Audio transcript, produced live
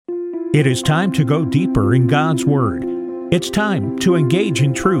It is time to go deeper in God's Word. It's time to engage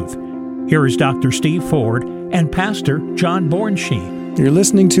in truth. Here is Dr. Steve Ford and Pastor John Bornschein. You're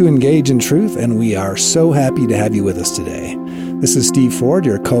listening to Engage in Truth, and we are so happy to have you with us today. This is Steve Ford,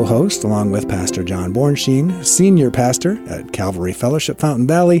 your co-host, along with Pastor John Bornschein, senior pastor at Calvary Fellowship Fountain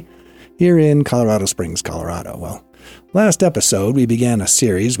Valley, here in Colorado Springs, Colorado. Well, last episode, we began a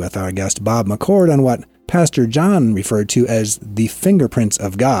series with our guest Bob McCord on what Pastor John referred to as the fingerprints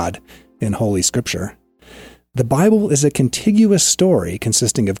of God in Holy Scripture. The Bible is a contiguous story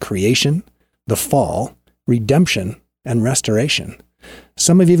consisting of creation, the fall, redemption, and restoration.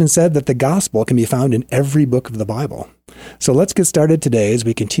 Some have even said that the gospel can be found in every book of the Bible. So let's get started today as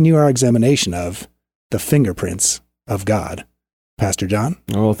we continue our examination of the fingerprints of God. Pastor John?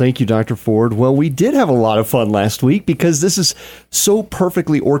 Oh, thank you, Dr. Ford. Well, we did have a lot of fun last week because this is so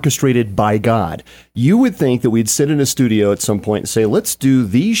perfectly orchestrated by God. You would think that we'd sit in a studio at some point and say, let's do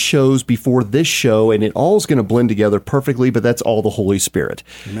these shows before this show, and it all is going to blend together perfectly, but that's all the Holy Spirit.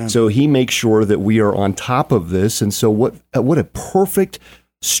 Amen. So he makes sure that we are on top of this, and so what a perfect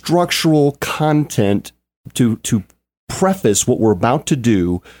structural content to preface what we're about to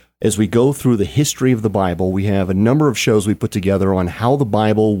do. As we go through the history of the Bible, we have a number of shows we put together on how the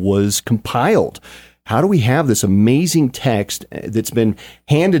Bible was compiled. How do we have this amazing text that's been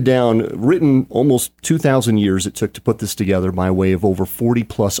handed down, written almost 2,000 years it took to put this together by way of over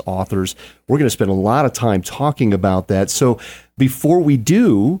 40-plus authors? We're going to spend a lot of time talking about that. So before we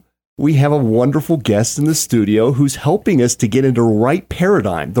do, we have a wonderful guest in the studio who's helping us to get into the right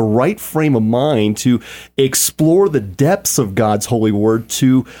paradigm, the right frame of mind to explore the depths of God's holy word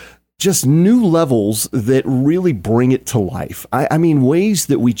to just new levels that really bring it to life. I mean, ways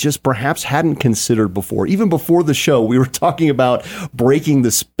that we just perhaps hadn't considered before. Even before the show, we were talking about breaking the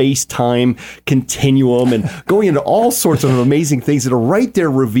space-time continuum and going into all sorts of amazing things that are right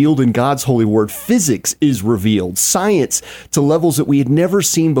there revealed in God's holy word. Physics is revealed, science to levels that we had never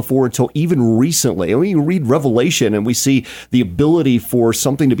seen before until even recently. And we read Revelation and we see the ability for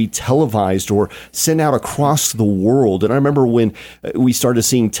something to be televised or sent out across the world. And I remember when we started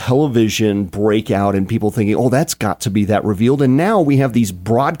seeing television break out and people thinking, oh, that's got to be that revealed. And now we have these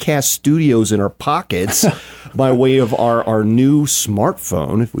broadcast studios in our pockets by way of our new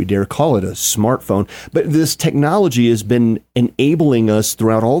smartphone, if we dare call it a smartphone. But this technology has been enabling us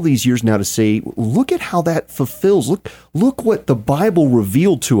throughout all these years now to say, look at how that fulfills. Look what the Bible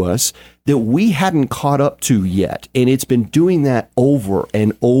revealed to us that we hadn't caught up to yet. And it's been doing that over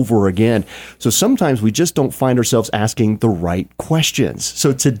and over again. So sometimes we just don't find ourselves asking the right questions.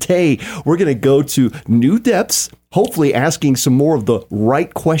 So today we're going to go to new depths, hopefully asking some more of the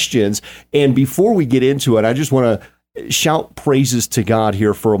right questions. And before we get into it, I just want to shout praises to God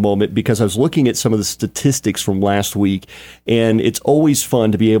here for a moment because I was looking at some of the statistics from last week, and it's always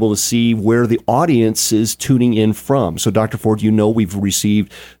fun to be able to see where the audience is tuning in from. So, Dr. Ford, you know we've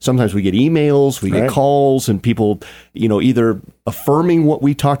received, sometimes we get emails, we get calls, and people, either affirming what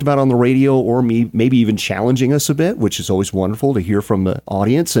we talked about on the radio or maybe even challenging us a bit, which is always wonderful to hear from the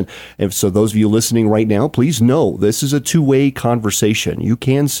audience. And so those of you listening right now, please know this is a two-way conversation. You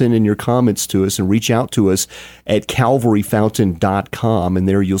can send in your comments to us and reach out to us at calvaryfountain.com, and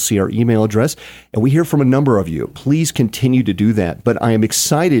there you'll see our email address. And we hear from a number of you. Please continue to do that. But I am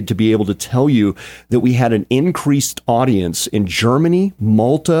excited to be able to tell you that we had an increased audience in Germany,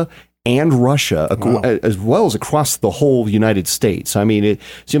 Malta, and Russia, as well as across the whole United States. I mean, it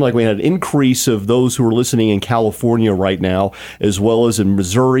seemed like we had an increase of those who are listening in California right now, as well as in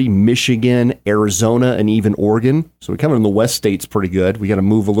Missouri, Michigan, Arizona, and even Oregon. So we come in the West states pretty good. We got to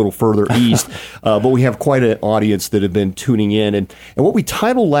move a little further east, but we have quite an audience that have been tuning in. And what we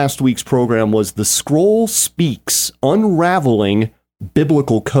titled last week's program was The Scroll Speaks, Unraveling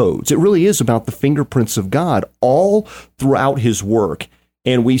Biblical Codes. It really is about the fingerprints of God all throughout his work.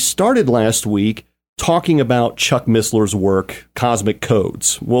 And we started last week talking about Chuck Missler's work, Cosmic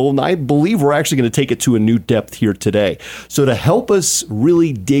Codes. Well, I believe we're actually going to take it to a new depth here today. So to help us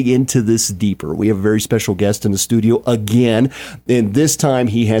really dig into this deeper, we have a very special guest in the studio again. And this time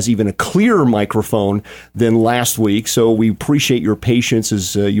he has even a clearer microphone than last week. So we appreciate your patience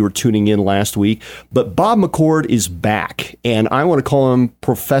as you were tuning in last week. But Bob McCord is back. And I want to call him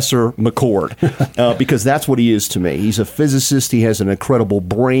Professor McCord because that's what he is to me. He's a physicist. He has an incredible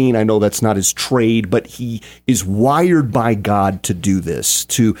brain. I know that's not his trade, but he is wired by God to do this,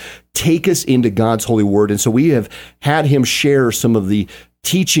 to take us into God's holy word. And so we have had him share some of the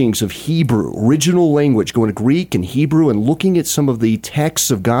teachings of Hebrew, original language, going to Greek and Hebrew and looking at some of the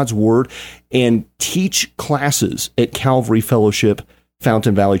texts of God's word and teach classes at Calvary Fellowship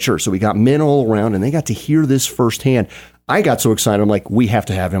Fountain Valley Church. So we got men all around and they got to hear this firsthand. I got so excited. I'm like, we have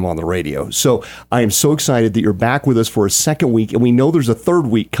to have him on the radio. So I am so excited that you're back with us for a second week. And we know there's a third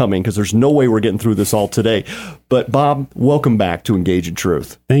week coming because there's no way we're getting through this all today. But Bob, welcome back to Engage in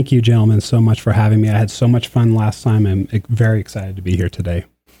Truth. Thank you, gentlemen, so much for having me. I had so much fun last time. I'm very excited to be here today.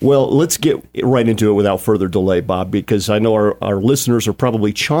 Well, let's get right into it without further delay, Bob, because I know our listeners are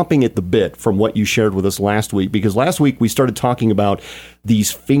probably chomping at the bit from what you shared with us last week, because last week we started talking about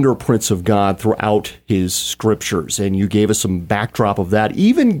these fingerprints of God throughout his scriptures, and you gave us some backdrop of that,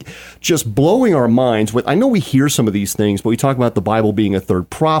 even just blowing our minds with, I know we hear some of these things, but we talk about the Bible being a third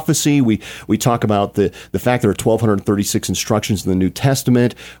prophecy. We talk about the fact there are 1,236 instructions in the New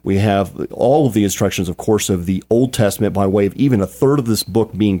Testament. We have all of the instructions, of course, of the Old Testament by way of even a third of this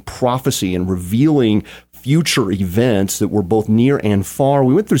book being prophecy and revealing future events that were both near and far.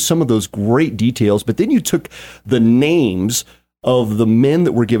 We went through some of those great details, but then you took the names of the men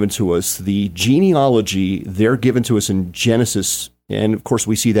that were given to us, the genealogy, they're given to us in Genesis. And of course,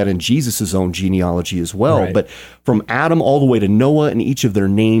 we see that in Jesus' own genealogy as well. Right. But from Adam all the way to Noah, and each of their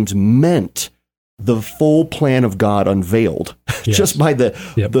names meant the full plan of God unveiled just by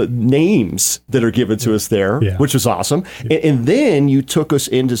the names that are given to us there, which is awesome. And then you took us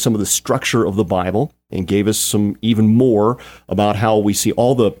into some of the structure of the Bible and gave us some even more about how we see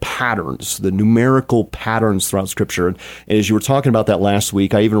all the patterns, the numerical patterns throughout Scripture. And as you were talking about that last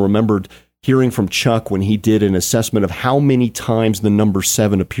week, I even remembered hearing from Chuck when he did an assessment of how many times the number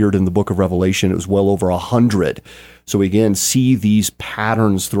 7 appeared in the book of Revelation. It was well over 100. So we again see these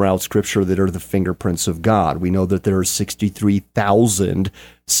patterns throughout Scripture that are the fingerprints of God. We know that there are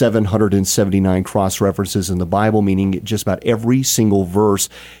 63,779 cross-references in the Bible, meaning just about every single verse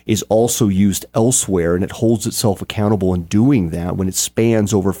is also used elsewhere, and it holds itself accountable in doing that when it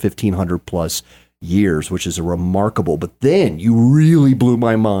spans over 1,500 plus years, which is remarkable. But then you really blew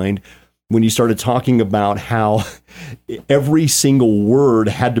my mind when you started talking about how every single word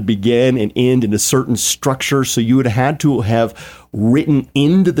had to begin and end in a certain structure. So you would have had to have written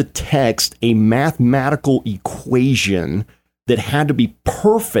into the text a mathematical equation that had to be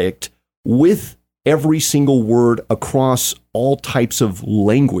perfect with every single word across all types of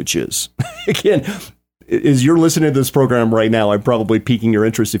languages. Again, as you're listening to this program right now, I'm probably piquing your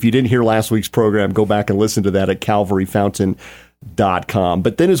interest. If you didn't hear last week's program, go back and listen to that at CalvaryFountain.com.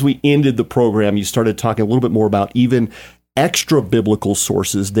 But then as we ended the program, you started talking a little bit more about even extra biblical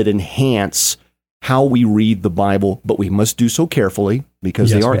sources that enhance how we read the Bible, but we must do so carefully because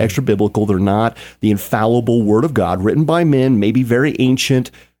they are extra biblical. They're not the infallible Word of God written by men, maybe very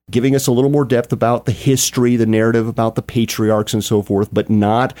ancient, giving us a little more depth about the history, the narrative about the patriarchs and so forth, but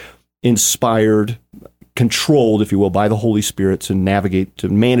not inspired, controlled, if you will, by the Holy Spirit to navigate, to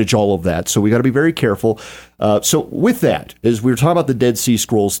manage all of that. So we got to be very careful. So with that, as we were talking about the Dead Sea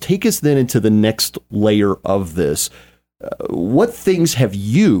Scrolls, take us then into the next layer of this. What things have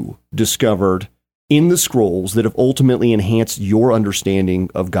you discovered in the scrolls that have ultimately enhanced your understanding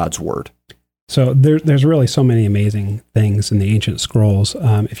of God's Word? So there's really so many amazing things in the ancient scrolls.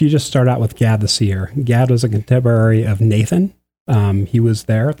 If you just start out with Gad the seer, Gad was a contemporary of Nathan. He was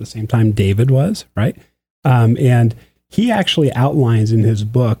there at the same time David was, right? And he actually outlines in his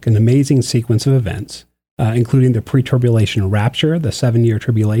book an amazing sequence of events, including the pre-tribulation rapture, the 7-year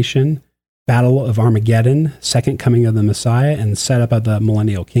tribulation, Battle of Armageddon, second coming of the Messiah, and setup of the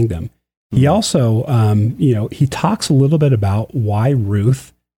millennial kingdom. He also, he talks a little bit about why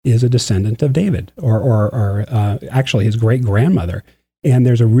Ruth is a descendant of David, or actually his great-grandmother. And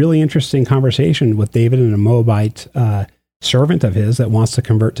there's a really interesting conversation with David and a Moabite servant of his that wants to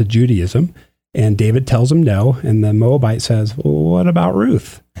convert to Judaism. And David tells him no, and the Moabite says, well, what about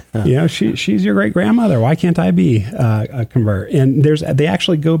Ruth? She's your great-grandmother. Why can't I be a convert? And they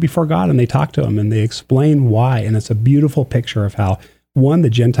actually go before God, and they talk to him, and they explain why. And it's a beautiful picture of how, one, the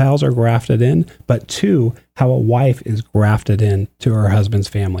Gentiles are grafted in, but two, how a wife is grafted in to her husband's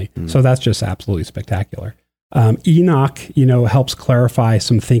family. So that's just absolutely spectacular. Enoch, helps clarify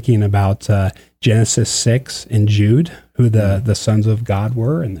some thinking about Genesis 6 and Jude, who the sons of God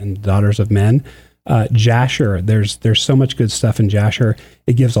were and daughters of men. Jasher, there's so much good stuff in Jasher.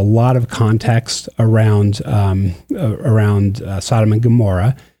 It gives a lot of context around Sodom and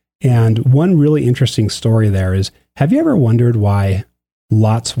Gomorrah. And one really interesting story there is, have you ever wondered why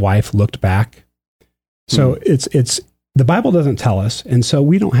Lot's wife looked back? So it's the Bible doesn't tell us, and so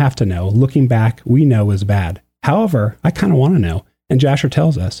we don't have to know. Looking back, we know is bad. However, I kind of want to know, and Jasher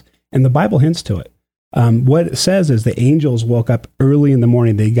tells us, and the Bible hints to it. What it says is the angels woke up early in the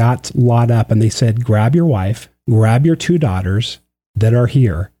morning. They got Lot up, and they said, grab your wife, grab your 2 daughters that are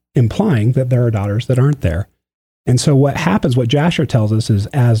here, implying that there are daughters that aren't there. And so what happens, what Jasher tells us is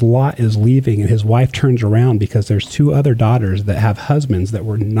as Lot is leaving and his wife turns around because there's two other daughters that have husbands that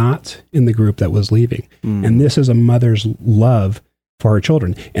were not in the group that was leaving. And this is a mother's love for her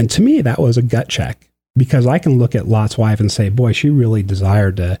children. And to me, that was a gut check, because I can look at Lot's wife and say, boy, she really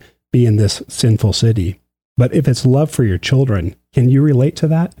desired to be in this sinful city. But if it's love for your children, can you relate to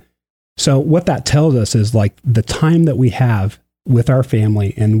that? So what that tells us is like the time that we have with our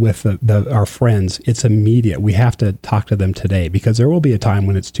family and with our friends, it's immediate. We have to talk to them today, because there will be a time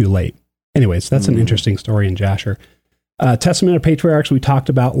when it's too late. Anyways, that's an interesting story in Jasher. Testament of Patriarchs we talked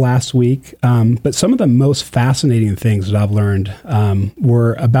about last week, but some of the most fascinating things that I've learned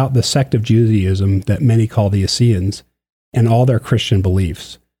were about the sect of Judaism that many call the Essenes and all their Christian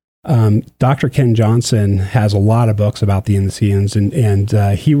beliefs. Dr. Ken Johnson has a lot of books about the Essenes,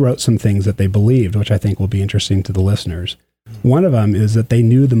 and he wrote some things that they believed, which I think will be interesting to the listeners. One of them is that they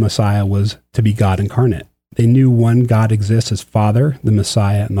knew the Messiah was to be God incarnate. They knew one God exists as Father, the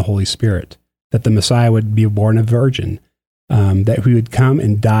Messiah, and the Holy Spirit, that the Messiah would be born a virgin, that he would come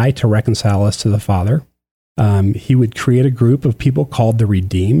and die to reconcile us to the Father. He would create a group of people called the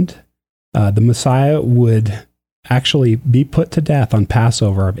Redeemed. The Messiah would actually be put to death on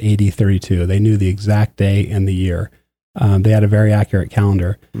Passover of AD 32. They knew the exact day and the year. They had a very accurate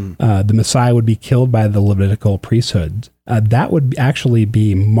calendar. The Messiah would be killed by the Levitical priesthood. That would actually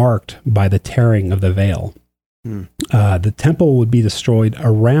be marked by the tearing of the veil. The temple would be destroyed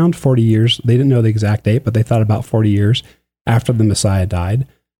around 40 years. They didn't know the exact date, but they thought about 40 years after the Messiah died.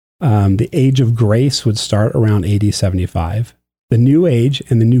 The Age of Grace would start around AD 75. The New Age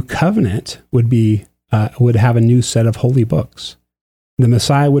and the New Covenant would have a new set of holy books. The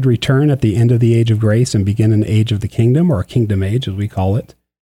Messiah would return at the end of the Age of Grace and begin an age of the kingdom, or a kingdom age, as we call it.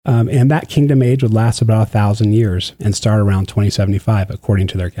 And that kingdom age would last about 1,000 years and start around 2075, according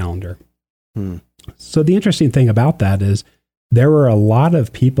to their calendar. So the interesting thing about that is there were a lot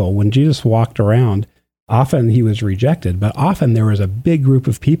of people, when Jesus walked around, often he was rejected, but often there was a big group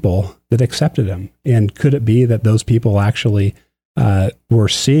of people that accepted him. And could it be that those people actually were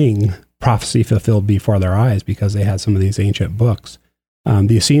seeing prophecy fulfilled before their eyes because they had some of these ancient books?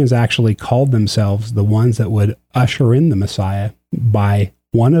 The Essenes actually called themselves the ones that would usher in the Messiah by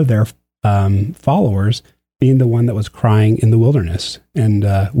one of their followers being the one that was crying in the wilderness. And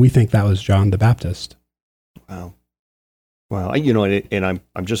we think that was John the Baptist. Wow. And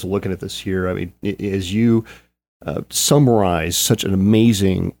I'm just looking at this here. I mean, as you summarize such an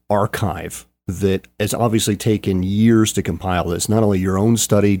amazing archive that has obviously taken years to compile this, not only your own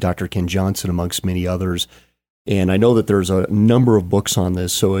study, Dr. Ken Johnson, amongst many others, and I know that there's a number of books on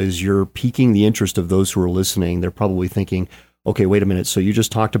this. So as you're piquing the interest of those who are listening, they're probably thinking, okay, wait a minute. So you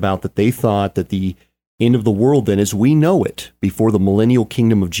just talked about that they thought that the end of the world then as we know it before the millennial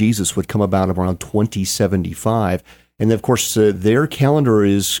kingdom of Jesus would come about around 2075. And of course, their calendar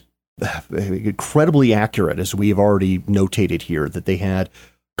is incredibly accurate, as we have already notated here, that they had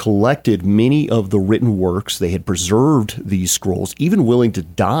collected many of the written works. They had preserved these scrolls, even willing to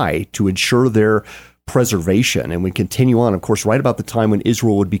die to ensure their preservation. And we continue on, of course, right about the time when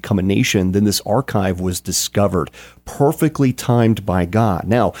Israel would become a nation, then this archive was discovered, perfectly timed by God.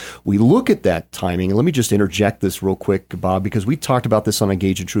 Now, we look at that timing, and let me just interject this real quick, Bob, because we talked about this on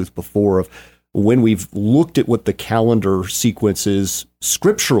Engage in Truth before, of when we've looked at what the calendar sequence is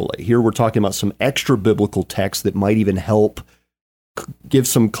scripturally. Here we're talking about some extra biblical text that might even help give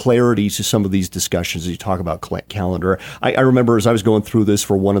some clarity to some of these discussions as you talk about calendar. I remember as I was going through this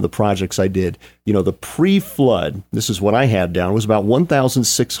for one of the projects I did, the pre-flood, this is what I had down, was about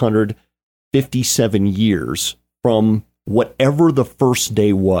 1,657 years from whatever the first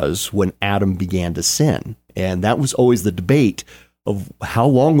day was when Adam began to sin. And that was always the debate of how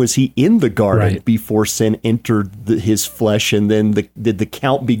long was he in the garden before sin entered his flesh, and then did the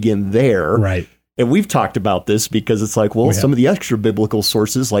count begin there? Right. And we've talked about this because it's like, well, some of the extra biblical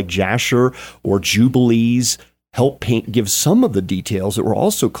sources like Jasher or Jubilees help give some of the details that were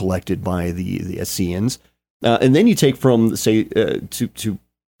also collected by the Essenes. And then you take from, say,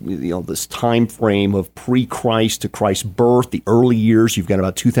 this time frame of pre-Christ to Christ's birth, the early years, you've got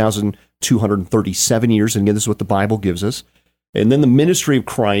about 2,237 years. And again, this is what the Bible gives us. And then the ministry of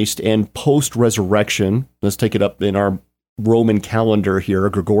Christ and post-resurrection, let's take it up in our Roman calendar here,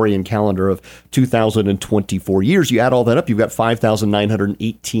 a Gregorian calendar of 2,024 years. You add all that up, you've got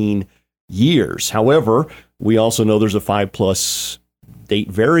 5,918 years. However, we also know there's a 5+ date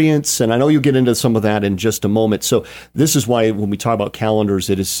variance, and I know you'll get into some of that in just a moment. So this is why when we talk about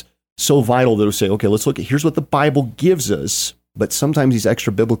calendars, it is so vital that we say, okay, let's look at, here's what the Bible gives us, but sometimes these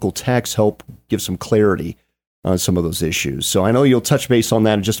extra biblical texts help give some clarity. on some of those issues. So I know you'll touch base on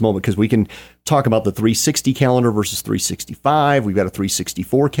that in just a moment, because we can talk about the 360 calendar versus 365. We've got a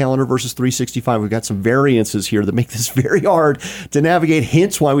 364 calendar versus 365. We've got some variances here that make this very hard to navigate,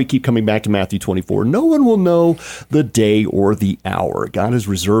 hence why we keep coming back to Matthew 24. No one will know the day or the hour. God has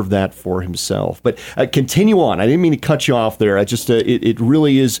reserved that for himself. But continue on. I didn't mean to cut you off there. I just it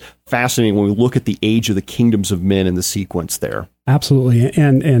really is fascinating when we look at the age of the kingdoms of men in the sequence there. Absolutely.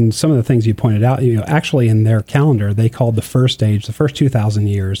 And some of the things you pointed out, actually in their calendar, they called the first age, the first 2,000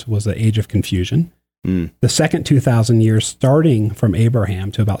 years was the age of confusion. The second 2,000 years, starting from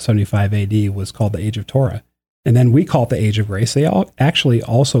Abraham to about 75 AD, was called the age of Torah. And then we call it the age of grace. They actually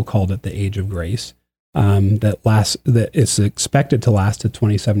also called it the age of grace, that it's expected to last to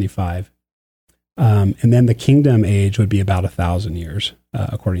 2075. And then the kingdom age would be about 1,000 years,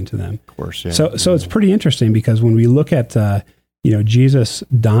 according to them. Of course, yeah. So it's pretty interesting, because when we look at Jesus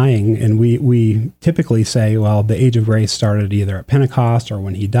dying, and we typically say, well, the age of grace started either at Pentecost or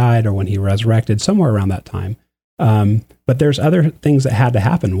when he died or when he resurrected, somewhere around that time. But there's other things that had to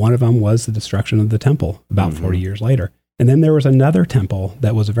happen. One of them was the destruction of the temple about 40 years later. And then there was another temple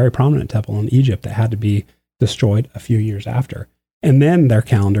that was a very prominent temple in Egypt that had to be destroyed a few years after. And then their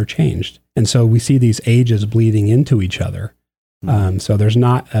calendar changed. And so we see these ages bleeding into each other. So there's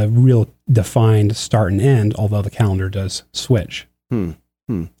not a real defined start and end, although the calendar does switch.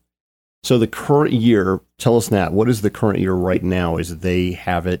 So the current year, tell us, Nat, what is the current year right now as they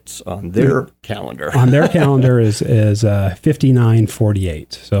have it on their calendar? On their calendar is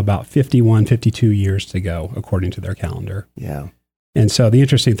 5948. So about 51, 52 years to go, according to their calendar. Yeah. And so the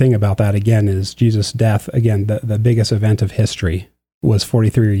interesting thing about that, again, is Jesus' death, again, the biggest event of history, was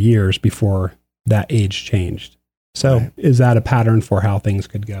 43 years before that age changed. So is that a pattern for how things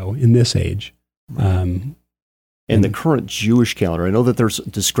could go in this age? And the current Jewish calendar, I know that there's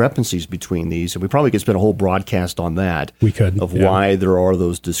discrepancies between these, and we probably could spend a whole broadcast on that. We could. Of why there are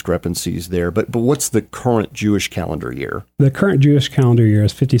those discrepancies there. But what's the current Jewish calendar year? The current Jewish calendar year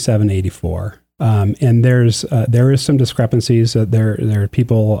is 5784. And there is some discrepancies. There are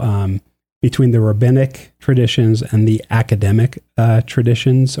people between the rabbinic traditions and the academic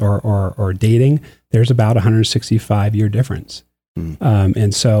traditions or dating. There's about 165-year difference.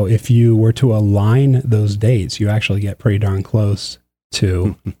 And so if you were to align those dates, you actually get pretty darn close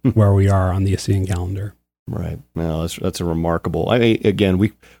to where we are on the Assyrian calendar. Right. Well, that's a remarkable. I mean, again,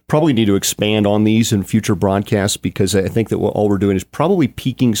 we probably need to expand on these in future broadcasts, because I think that all we're doing is probably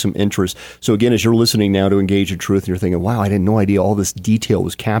piquing some interest. So again, as you're listening now to Engage in Truth, and you're thinking, wow, I had no idea all this detail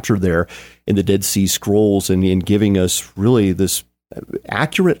was captured there in the Dead Sea Scrolls, and in giving us really this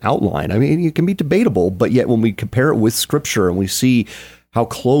accurate outline. I mean, it can be debatable, but yet when we compare it with Scripture and we see how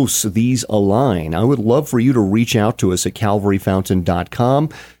close these align, I would love for you to reach out to us at calvaryfountain.com.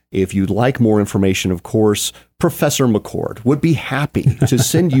 If you'd like more information, of course, Professor McCord would be happy to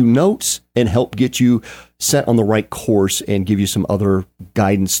send you notes and help get you set on the right course and give you some other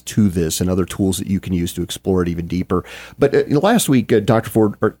guidance to this and other tools that you can use to explore it even deeper. But last week, Dr.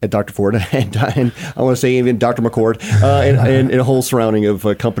 Ford, and I want to say even Dr. McCord, and a whole surrounding of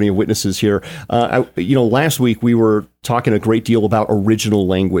a company of witnesses here. Last week we were talking a great deal about original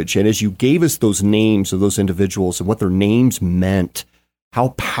language. And as you gave us those names of those individuals and what their names meant, how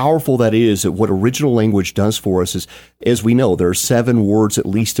powerful that is, at what original language does for us is, as we know, there are 7 words at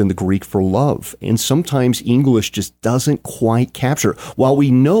least in the Greek for love. And sometimes English just doesn't quite capture. While we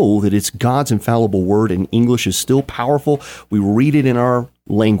know that it's God's infallible word and English is still powerful, we read it in our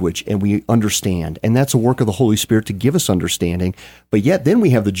language and we understand. And that's a work of the Holy Spirit to give us understanding. But yet then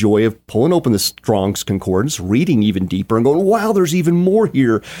we have the joy of pulling open the Strong's Concordance, reading even deeper and going, wow, there's even more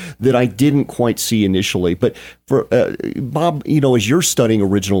here that I didn't quite see initially. But for Bob, as you're studying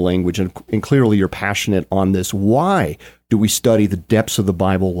original language and clearly you're passionate on this, why do we study the depths of the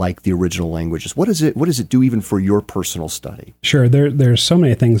Bible like the original languages? What does it do even for your personal study? Sure. There's so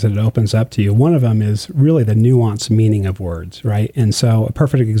many things that it opens up to you. One of them is really the nuanced meaning of words, right? And so a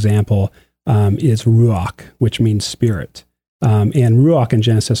perfect example is ruach, which means spirit. And ruach in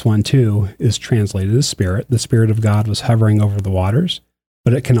Genesis 1:2 is translated as spirit. The Spirit of God was hovering over the waters,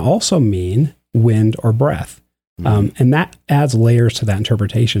 but it can also mean wind or breath. And that adds layers to that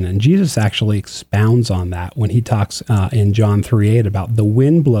interpretation. And Jesus actually expounds on that when he talks in John 3:8 about the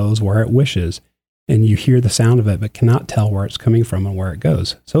wind blows where it wishes, and you hear the sound of it, but cannot tell where it's coming from and where it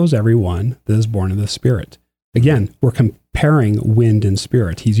goes. So is everyone that is born of the Spirit. Again, we're comparing wind and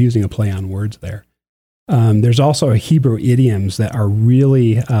spirit. He's using a play on words there. There's also Hebrew idioms that are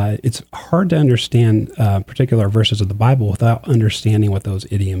really, it's hard to understand particular verses of the Bible without understanding what those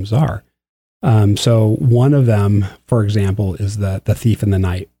idioms are. So one of them, for example, is the thief in the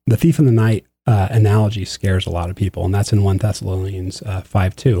night. The thief in the night analogy scares a lot of people, and that's in 1 Thessalonians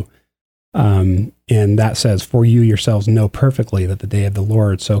 5:2. And that says, "For you yourselves know perfectly that the day of the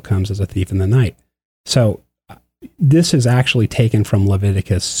Lord so comes as a thief in the night." So this is actually taken from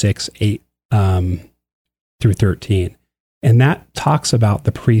Leviticus 6:8 through 13. And that talks about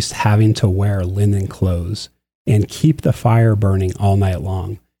the priest having to wear linen clothes and keep the fire burning all night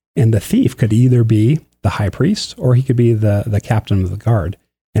long. And the thief could either be the high priest or he could be the captain of the guard.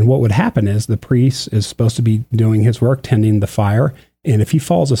 And what would happen is the priest is supposed to be doing his work, tending the fire. And if he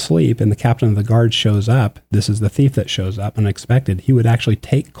falls asleep and the captain of the guard shows up, this is the thief that shows up unexpected, he would actually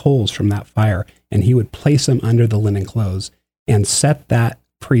take coals from that fire and he would place them under the linen clothes and set that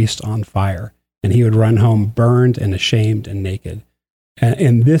priest on fire. And he would run home burned and ashamed and naked.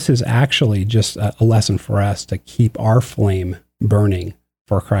 And this is actually just a lesson for us to keep our flame burning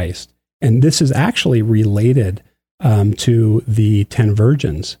for Christ. And this is actually related to the 10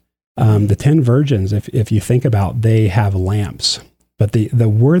 virgins. The 10 virgins, if you think about, they have lamps. But the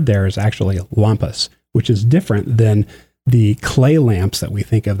word there is actually lampus, which is different than the clay lamps that we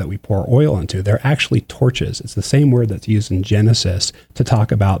think of that we pour oil into. They're actually torches. It's the same word that's used in Genesis to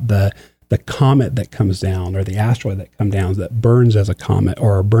talk about the comet that comes down or the asteroid that comes down that burns as a comet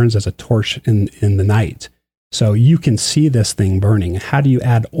or burns as a torch in the night. So you can see this thing burning. How do you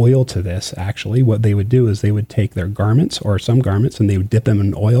add oil to this? Actually, what they would do is they would take their garments or some garments and they would dip them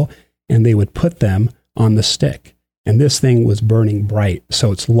in oil and they would put them on the stick. And this thing was burning bright.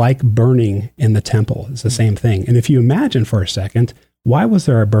 So it's like burning in the temple. It's the same thing. And if you imagine for a second, why was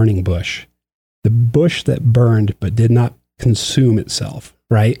there a burning bush? The bush that burned but did not consume itself,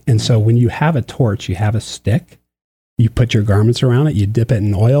 right? And so when you have a torch, you have a stick, you put your garments around it, you dip it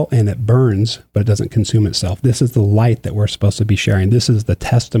in oil, and it burns, but it doesn't consume itself. This is the light that we're supposed to be sharing. This is the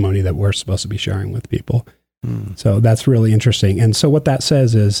testimony that we're supposed to be sharing with people. So that's really interesting. And so what that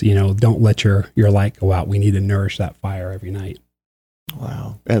says is, don't let your light go out. We need to nourish that fire every night.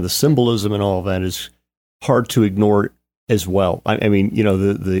 Wow. And the symbolism and all of that is hard to ignore as well. I mean,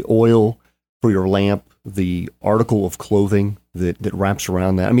 the oil for your lamp, the article of clothing that wraps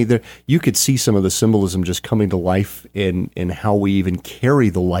around that. I mean, you could see some of the symbolism just coming to life in how we even carry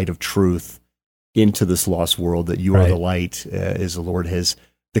the light of truth into this lost world, that you are the light, as the Lord has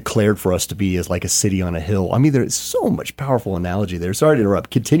declared for us to be, as like a city on a hill. I mean, there's so much powerful analogy there. Sorry to interrupt.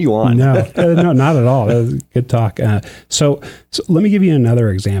 Continue on. No, not at all. That was good talk. So let me give you another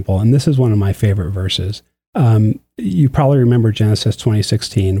example, and this is one of my favorite verses. You probably remember Genesis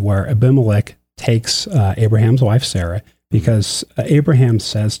 20:16, where Abimelech takes Abraham's wife, Sarah, because Abraham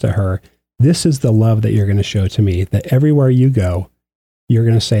says to her, "This is the love that you're going to show to me, that everywhere you go, you're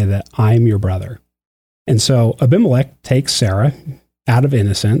going to say that I'm your brother." And so Abimelech takes Sarah out of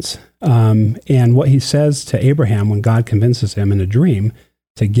innocence. And what he says to Abraham when God convinces him in a dream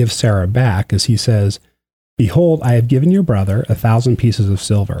to give Sarah back is he says, "Behold, I have given your brother 1,000 pieces of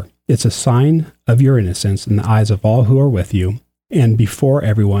silver. It's a sign of your innocence in the eyes of all who are with you. And before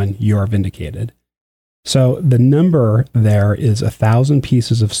everyone, you are vindicated." So the number there is 1,000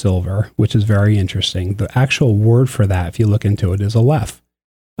 pieces of silver, which is very interesting. The actual word for that, if you look into it, is aleph.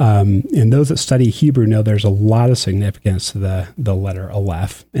 And those that study Hebrew know there's a lot of significance to the letter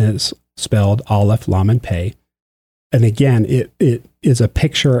aleph, and it's spelled aleph, lamed, pei. And again, it is a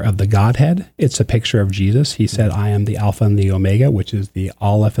picture of the Godhead. It's a picture of Jesus. He said, "I am the Alpha and the Omega," which is the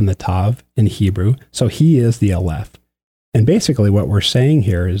aleph and the tav in Hebrew. So he is the aleph. And basically what we're saying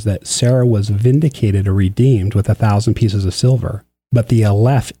here is that Sarah was vindicated or redeemed with 1,000 pieces of silver, but the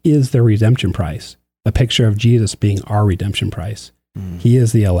aleph is the redemption price, a picture of Jesus being our redemption price. He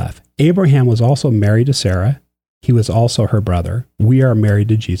is the aleph. Abraham was also married to Sarah. He was also her brother. We are married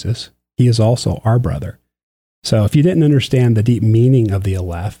to Jesus. He is also our brother. So if you didn't understand the deep meaning of the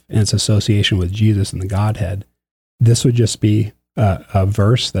aleph and its association with Jesus and the Godhead, this would just be a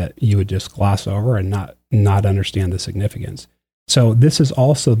verse that you would just gloss over and not understand the significance. So this is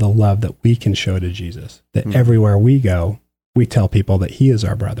also the love that we can show to Jesus, that everywhere we go, we tell people that he is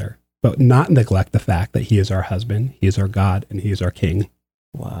our brother, but not neglect the fact that he is our husband, he is our God, and he is our king.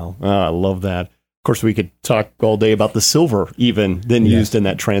 Wow. I love that. Of course, we could talk all day about the silver even then used in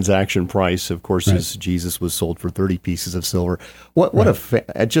that transaction price. Of course, as Jesus was sold for 30 pieces of silver.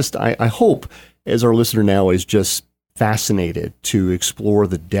 I hope, as our listener now is just fascinated to explore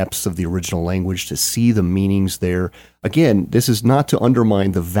the depths of the original language, to see the meanings there. Again, this is not to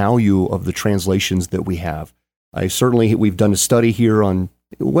undermine the value of the translations that we have. We've done a study here on,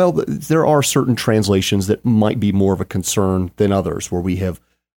 there are certain translations that might be more of a concern than others, where we have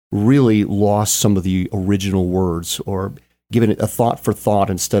really lost some of the original words, or giving it a thought for thought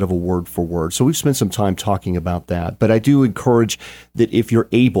instead of a word for word. So we've spent some time talking about that. But I do encourage that if you're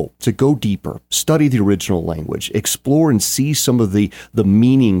able to go deeper, study the original language, explore and see some of the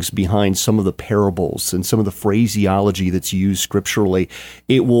meanings behind some of the parables and some of the phraseology that's used scripturally,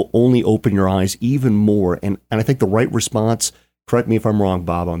 it will only open your eyes even more. And I think the right response, correct me if I'm wrong,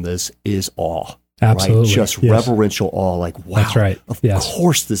 Bob, on this, is awe. Absolutely. Right? Just reverential awe, like, wow, that's right. Of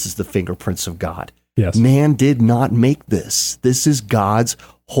course this is the fingerprints of God. Yes. Man did not make this. This is God's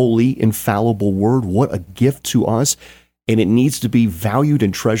holy, infallible word. What a gift to us. And it needs to be valued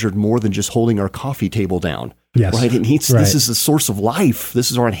and treasured more than just holding our coffee table down. Yes. Right? This is the source of life.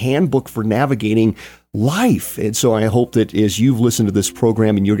 This is our handbook for navigating life. And so I hope that as you've listened to this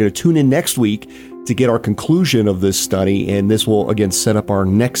program and you're going to tune in next week to get our conclusion of this study, and this will again set up our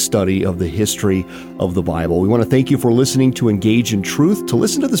next study of the history of the Bible. We want to thank you for listening to Engage in Truth. To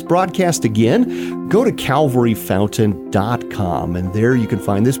listen to this broadcast again, go to calvaryfountain.com, and there you can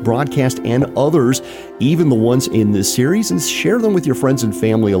find this broadcast and others, even the ones in this series, and share them with your friends and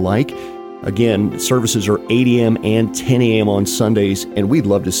family alike. Again, services are 8 a.m. and 10 a.m. on Sundays, and we'd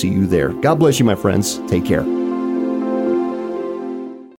love to see you there. God bless you, my friends. Take care.